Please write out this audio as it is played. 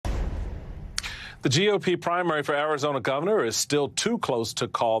The GOP primary for Arizona governor is still too close to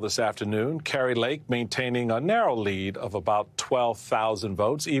call this afternoon. Carrie Lake maintaining a narrow lead of about 12,000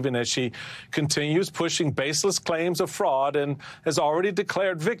 votes, even as she continues pushing baseless claims of fraud and has already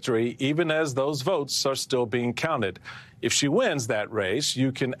declared victory, even as those votes are still being counted. If she wins that race,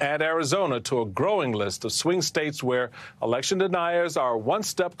 you can add Arizona to a growing list of swing states where election deniers are one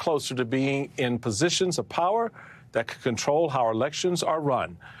step closer to being in positions of power that can control how elections are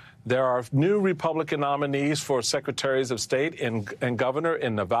run. There are new Republican nominees for secretaries of state and governor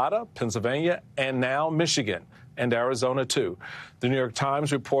in Nevada, Pennsylvania, and now Michigan and Arizona, too. The New York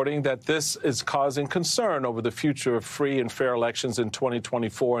Times reporting that this is causing concern over the future of free and fair elections in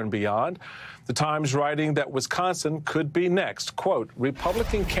 2024 and beyond. The Times writing that Wisconsin could be next. Quote,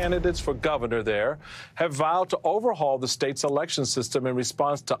 Republican candidates for governor there have vowed to overhaul the state's election system in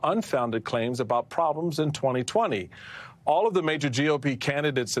response to unfounded claims about problems in 2020. All of the major GOP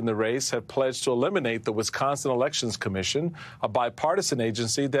candidates in the race have pledged to eliminate the Wisconsin Elections Commission, a bipartisan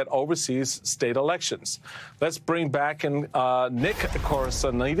agency that oversees state elections. Let's bring back in Nick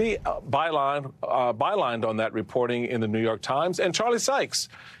Corasaniti, bylined on that reporting in the New York Times, and Charlie Sykes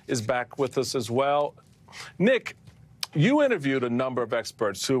is back with us as well. Nick, you interviewed a number of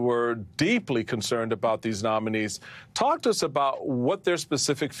experts who were deeply concerned about these nominees. Talk to us about what their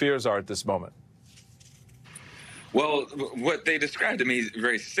specific fears are at this moment. Well, what they described to me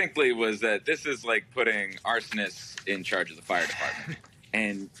very succinctly was that this is like putting arsonists in charge of the fire department.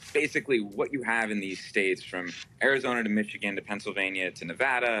 And basically what you have in these states from Arizona to Michigan to Pennsylvania to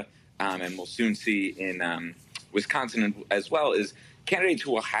Nevada, and we'll soon see in Wisconsin as well, is candidates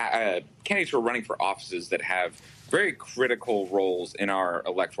who are running for offices that have very critical roles in our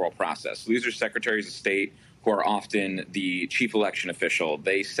electoral process. So these are secretaries of state who are often the chief election official.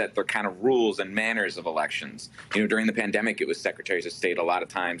 They set the kind of rules and manners of elections. You know, during the pandemic, it was secretaries of state a lot of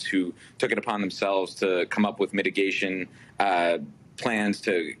times who took it upon themselves to come up with mitigation plans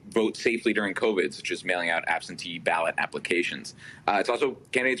to vote safely during COVID, such as mailing out absentee ballot applications. It's also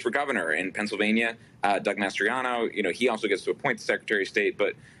candidates for governor in Pennsylvania. Doug Mastriano, you know, he also gets to appoint the secretary of state,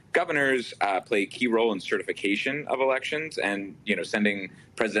 but governors play a key role in certification of elections and, you know, sending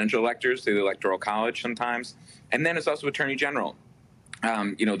presidential electors to the Electoral College sometimes. And then it's also attorney general.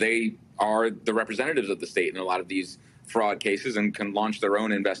 You know, they are the representatives of the state in a lot of these fraud cases and can launch their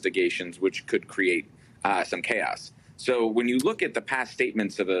own investigations, which could create some chaos. So when you look at the past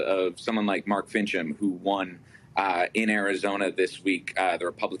statements of someone like Mark Fincham, who won in Arizona this week, the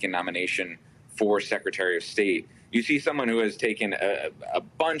Republican nomination for Secretary of State, you see someone who has taken a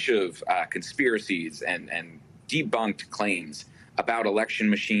bunch of conspiracies and debunked claims about election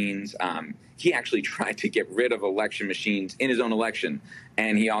machines. He actually tried to get rid of election machines in his own election.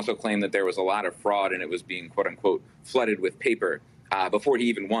 And he also claimed that there was a lot of fraud and it was being, quote unquote, flooded with paper before he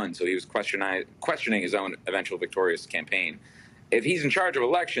even won. So he was questioning his own eventual victorious campaign. If he's in charge of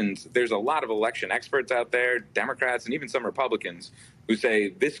elections, there's a lot of election experts out there, Democrats and even some Republicans, who say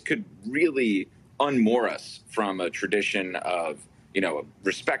this could really unmoor us from a tradition of, you know,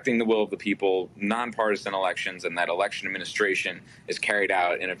 respecting the will of the people, nonpartisan elections, and that election administration is carried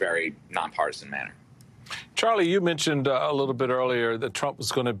out in a very nonpartisan manner. Charlie, you mentioned a little bit earlier that Trump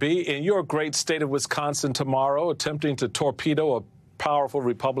was going to be in your great state of Wisconsin tomorrow, attempting to torpedo a powerful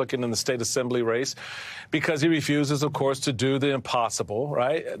Republican in the state assembly race because he refuses, of course, to do the impossible,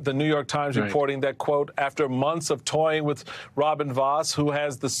 right? The New York Times reporting that, quote, after months of toying with Robin Vos, who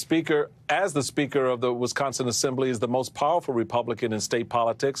has the speaker of the Wisconsin Assembly is the most powerful Republican in state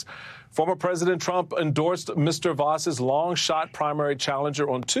politics, former President Trump endorsed Mr. Vos's long-shot primary challenger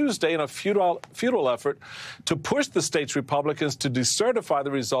on Tuesday in a futile effort to push the state's Republicans to decertify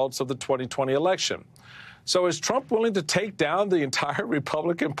the results of the 2020 election. So is Trump willing to take down the entire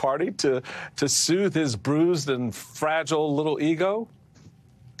Republican Party to soothe his bruised and fragile little ego?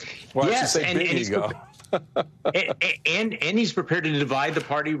 Well, yes, I should say big ego. and he's prepared to divide the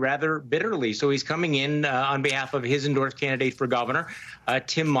party rather bitterly. So he's coming in on behalf of his endorsed candidate for governor,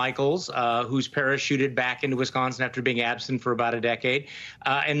 Tim Michels, who's parachuted back into Wisconsin after being absent for about a decade.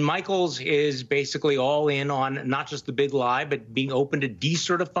 And Michels is basically all in on not just the big lie, but being open to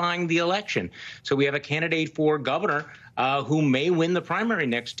decertifying the election. So we have a candidate for governor who may win the primary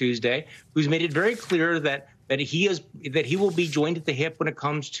next Tuesday, who's made it very clear that he will be joined at the hip when it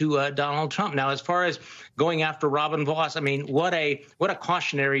comes to Donald Trump. Now, as far as going after Robin Vos, I mean, what a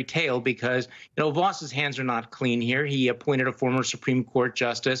cautionary tale, because, you know, Vos's hands are not clean here. He appointed a former Supreme Court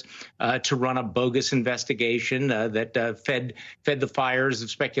justice to run a bogus investigation that fed the fires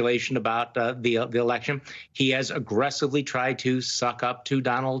of speculation about the election. He has aggressively tried to suck up to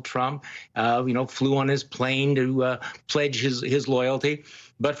Donald Trump. You know, flew on his plane to pledge his loyalty.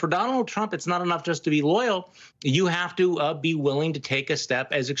 But for Donald Trump, it's not enough just to be loyal. You have to be willing to take a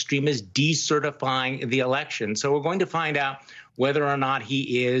step as extreme as decertifying the election. So we're going to find out whether or not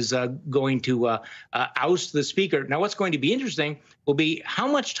he is going to oust the speaker. Now, what's going to be interesting will be how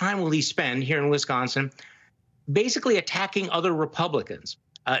much time will he spend here in Wisconsin basically attacking other Republicans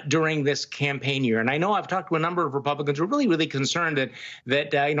during this campaign year. And I know I've talked to a number of Republicans who are really, really concerned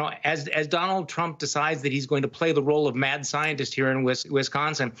that you know, as Donald Trump decides that he's going to play the role of mad scientist here in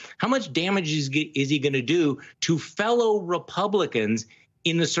Wisconsin, how much damage is he going to do to fellow Republicans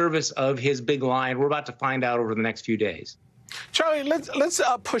in the service of his big lie? We're about to find out over the next few days. Charlie, let's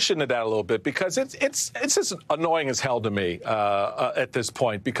push into that a little bit, because it's just annoying as hell to me at this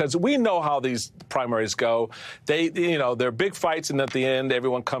point, because we know how these primaries go. They're big fights, and at the end,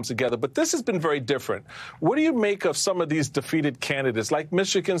 everyone comes together. But this has been very different. What do you make of some of these defeated candidates, like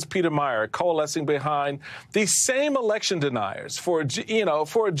Michigan's Peter Meijer, coalescing behind these same election deniers for a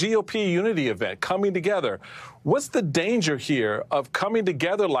GOP unity event, coming together? What's the danger here of coming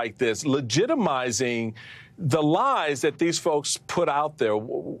together like this, legitimizing the lies that these folks put out there?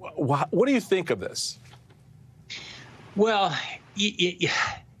 What do you think of this? Well,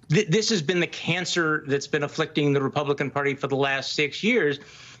 this has been the cancer that's been afflicting the Republican Party for the last 6 years,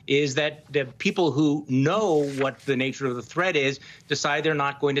 is that the people who know what the nature of the threat is decide they're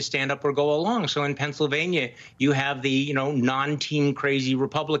not going to stand up or go along. So in Pennsylvania, you have the non-team crazy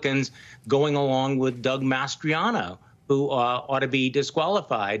Republicans going along with Doug Mastriano, who ought to be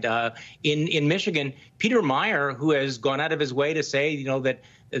disqualified. In Michigan, Peter Meijer, who has gone out of his way to say,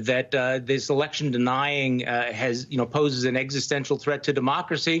 that this election denying poses an existential threat to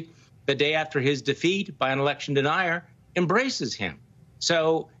democracy, the day after his defeat by an election denier, embraces him.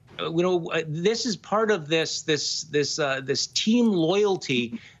 So, this is part of this team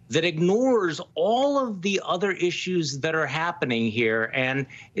loyalty that ignores all of the other issues that are happening here. And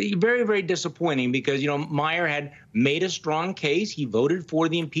very, very disappointing, because, Meijer had made a strong case. He voted for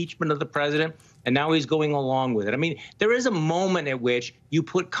the impeachment of the president, and now he's going along with it. I mean, there is a moment at which you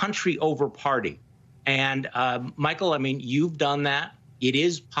put country over party. And, Michael, I mean, you've done that. It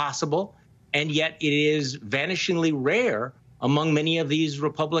is possible, and yet it is vanishingly rare among many of these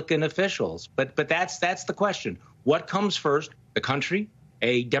Republican officials. But that's the question. What comes first, the country,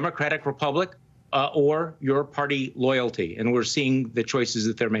 a democratic republic, or your party loyalty? And we're seeing the choices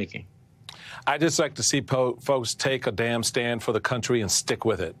that they're making. I just like to see folks take a damn stand for the country and stick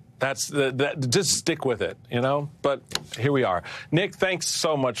with it. Just stick with it, But here we are. Nick, thanks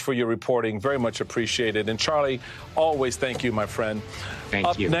so much for your reporting. Very much appreciated. And Charlie, always thank you, my friend.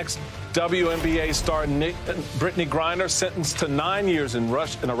 Thank you. Up next, WNBA star Brittany Griner sentenced to 9 years in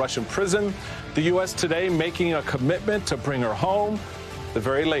a Russian prison. The U.S. today making a commitment to bring her home. The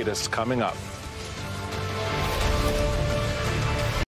very latest coming up.